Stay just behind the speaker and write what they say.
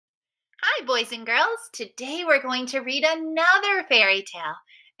Hi, boys and girls. Today we're going to read another fairy tale,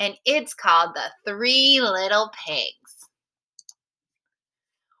 and it's called The Three Little Pigs.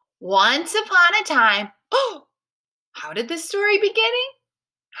 Once upon a time, how did this story begin?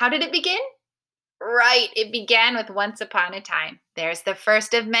 How did it begin? Right, it began with once upon a time. There's the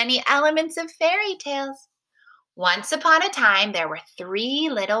first of many elements of fairy tales. Once upon a time, there were three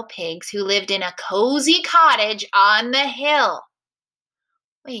little pigs who lived in a cozy cottage on the hill.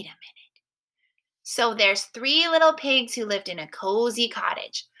 Wait a minute. So there's three little pigs who lived in a cozy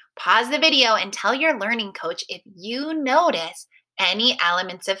cottage. Pause the video and tell your learning coach if you notice any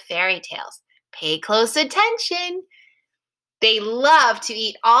elements of fairy tales. Pay close attention. They loved to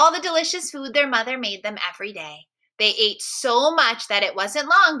eat all the delicious food their mother made them every day. They ate so much that it wasn't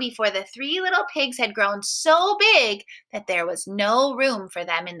long before the three little pigs had grown so big that there was no room for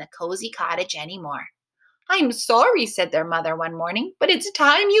them in the cozy cottage anymore. "I'm sorry," said their mother one morning, "but it's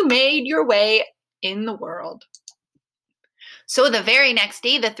time you made your way in the world." So the very next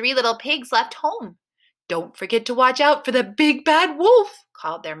day, the three little pigs left home. "Don't forget to watch out for the big bad wolf,"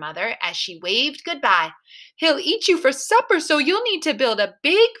 called their mother as she waved goodbye. "He'll eat you for supper, so you'll need to build a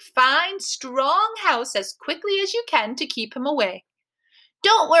big, fine, strong house as quickly as you can to keep him away."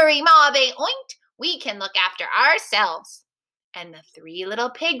 "Don't worry, Ma," they oinked. "We can look after ourselves." And the three little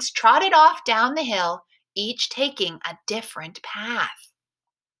pigs trotted off down the hill, each taking a different path.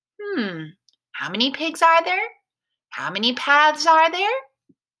 How many pigs are there? How many paths are there?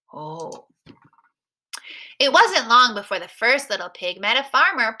 Oh. It wasn't long before the first little pig met a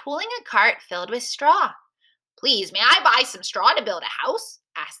farmer pulling a cart filled with straw. "Please, may I buy some straw to build a house?"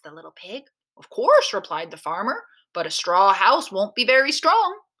 asked the little pig. "Of course," replied the farmer, "but a straw house won't be very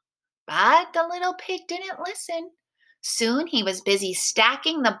strong." But the little pig didn't listen. Soon he was busy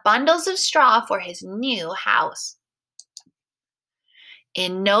stacking the bundles of straw for his new house.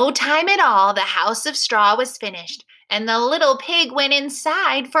 In no time at all, the house of straw was finished, and the little pig went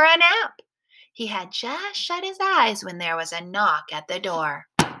inside for a nap. He had just shut his eyes when there was a knock at the door.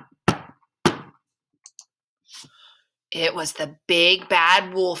 It was the big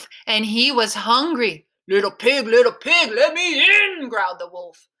bad wolf, and he was hungry. Little pig, let me in," growled the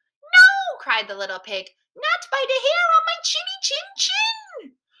wolf. "No," cried the little pig, "not by the hair on my chinny chin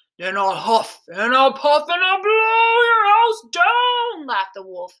chin." "Then I'll huff, and I'll puff, and I'll blow your house down," laughed the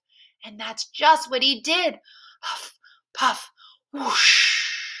wolf. And that's just what he did. Huff, puff,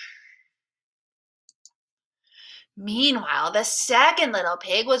 whoosh. Meanwhile, the second little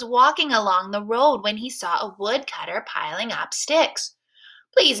pig was walking along the road when he saw a woodcutter piling up sticks.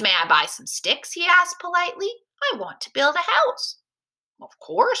 "Please, may I buy some sticks?" he asked politely. "I want to build a house." "Of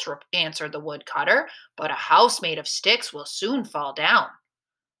course," answered the woodcutter, "but a house made of sticks will soon fall down."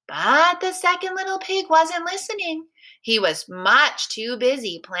 But the second little pig wasn't listening. He was much too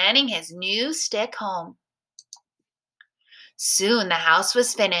busy planning his new stick home. Soon the house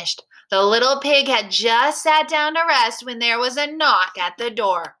was finished. The little pig had just sat down to rest when there was a knock at the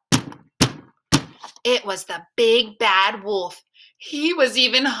door. It was the big bad wolf. He was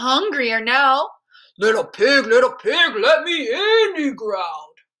even hungrier now. Little pig, let me in," he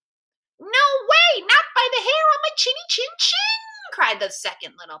growled. "No way, not by the hair on my chinny chin chin," cried the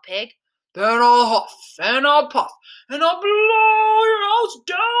second little pig. "Then I'll huff, and I'll puff, and I'll blow your house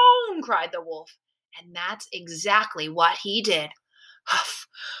down," cried the wolf. And that's exactly what he did. Huff,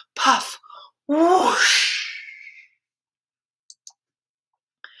 puff, whoosh.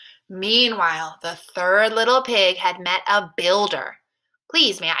 Meanwhile, the third little pig had met a builder.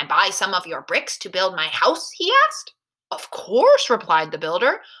 "Please, may I buy some of your bricks to build my house?" he asked. "Of course," replied the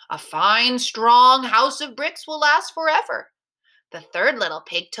builder. "A fine, strong house of bricks will last forever." The third little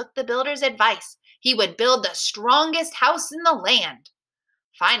pig took the builder's advice. He would build the strongest house in the land.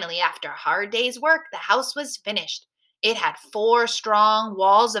 Finally, after a hard day's work, the house was finished. It had 4 strong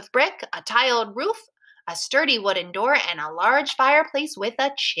walls of brick, a tiled roof, a sturdy wooden door, and a large fireplace with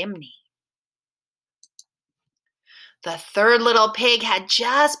a chimney. The third little pig had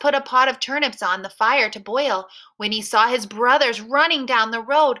just put a pot of turnips on the fire to boil when he saw his brothers running down the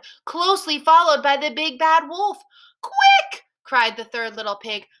road, closely followed by the big bad wolf. "Quick!" cried the third little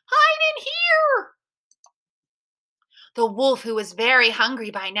pig. "Hide in here!" The wolf, who was very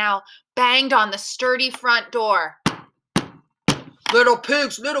hungry by now, banged on the sturdy front door. Little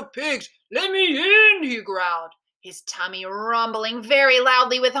pigs, let me in," he growled, his tummy rumbling very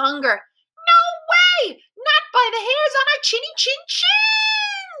loudly with hunger. "No way! Not by the hairs on our chinny chin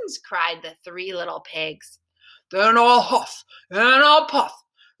chins!" cried the 3 little pigs. "Then I'll huff, and I'll puff,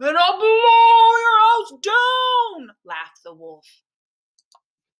 and I'll blow your house down," laughed the wolf.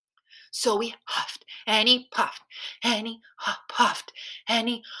 So he huffed, and he puffed, and he puffed, and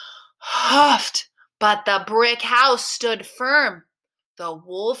he huffed, but the brick house stood firm. The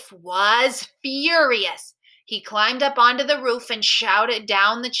wolf was furious. He climbed up onto the roof and shouted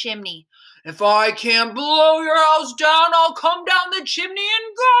down the chimney, "If I can't blow your house down, I'll come down the chimney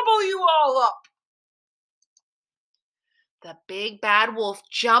and gobble you all up." The big bad wolf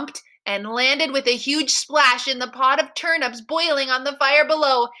jumped and landed with a huge splash in the pot of turnips boiling on the fire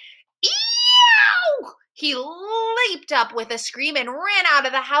below. Eeow! He leaped up with a scream and ran out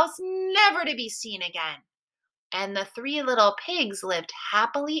of the house, never to be seen again. And the three little pigs lived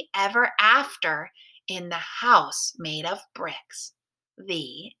happily ever after in the house made of bricks.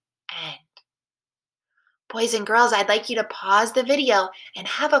 The end. Boys and girls, I'd like you to pause the video and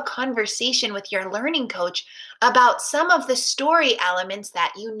have a conversation with your learning coach about some of the story elements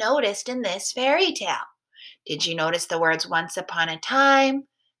that you noticed in this fairy tale. Did you notice the words once upon a time,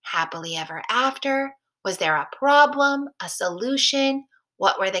 happily ever after? Was there a problem, a solution?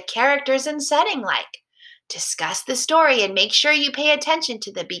 What were the characters and setting like? Discuss the story and make sure you pay attention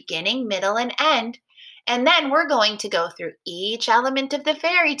to the beginning, middle, and end. And then we're going to go through each element of the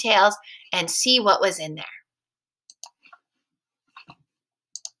fairy tales and see what was in there.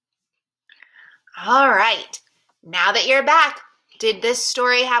 All right, now that you're back, did this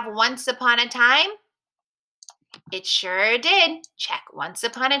story have once upon a time? It sure did. Check once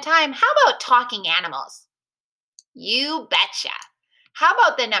upon a time. How about talking animals? You betcha. How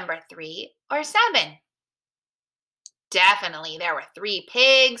about the number 3 or 7? Definitely, there were 3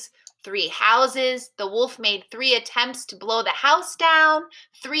 pigs, 3 houses. The wolf made 3 attempts to blow the house down,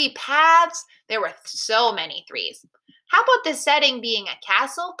 3 paths. There were so many 3s. How about the setting being a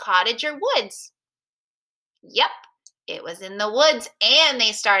castle, cottage, or woods? Yep, it was in the woods, and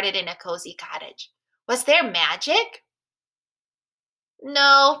they started in a cozy cottage. Was there magic?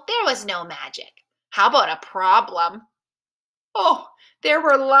 No, there was no magic. How about a problem? Oh, there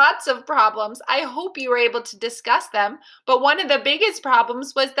were lots of problems. I hope you were able to discuss them. But one of the biggest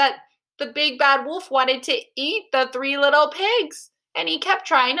problems was that the big bad wolf wanted to eat the 3 little pigs, and he kept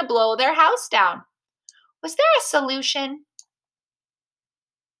trying to blow their house down. Was there a solution?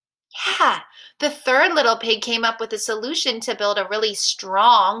 Yeah, the 3rd little pig came up with a solution to build a really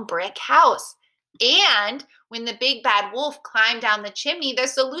strong brick house. And when the big bad wolf climbed down the chimney, the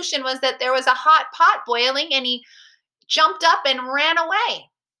solution was that there was a hot pot boiling and he jumped up and ran away.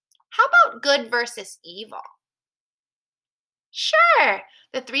 How about good versus evil? Sure,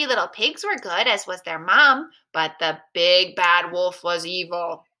 the 3 little pigs were good, as was their mom, but the big bad wolf was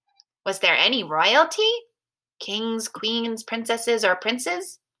evil. Was there any royalty? Kings, queens, princesses, or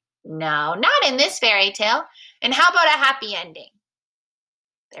princes? No, not in this fairy tale. And how about a happy ending?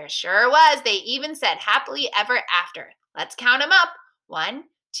 There sure was. They even said happily ever after. Let's count them up. 1,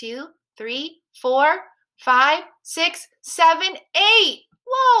 2, 3, 4, 5, 6, 7, 8.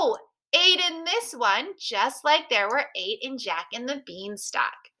 Whoa, 8 in this one, just like there were 8 in Jack and the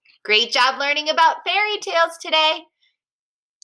Beanstalk. Great job learning about fairy tales today.